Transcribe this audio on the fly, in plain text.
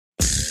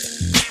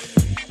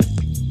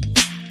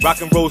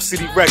Rock and Roll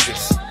City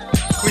Records.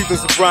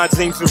 Cleveland's LeBron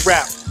James of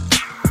rap.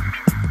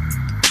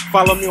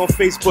 Follow me on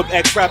Facebook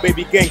at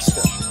Crybaby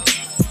Gangsta.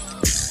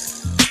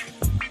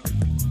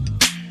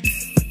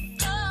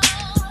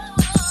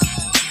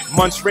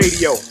 Munch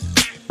Radio.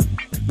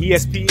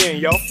 ESPN,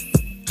 yo.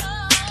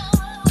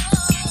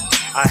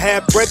 I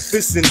had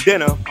breakfast and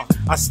dinner.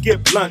 I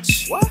skip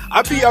lunch.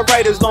 I be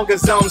alright as long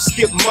as I don't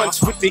skip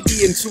Munch with the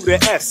E into the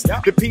S,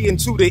 the P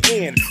into the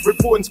N.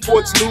 Reporting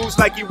sports news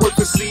like you work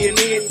for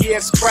CNN.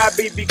 Yes,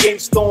 Crybaby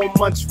Gangsta on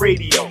Munch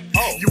Radio.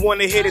 You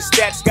wanna hear the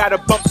stats? Gotta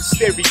bump the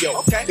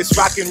stereo. It's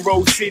Rock and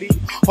Roll City,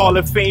 Hall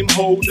of Fame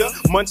holder.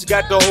 Munch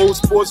got the whole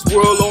sports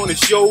world on his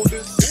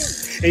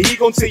shoulders, and he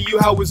gon' tell you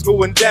how it's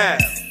going down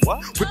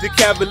with the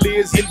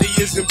Cavaliers,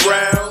 Indians, and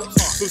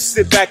Browns. So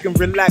sit back and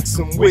relax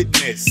and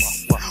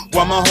witness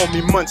while my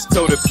homie Munch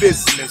told the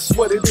business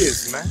what it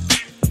is, man.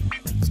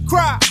 It's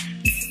Cry.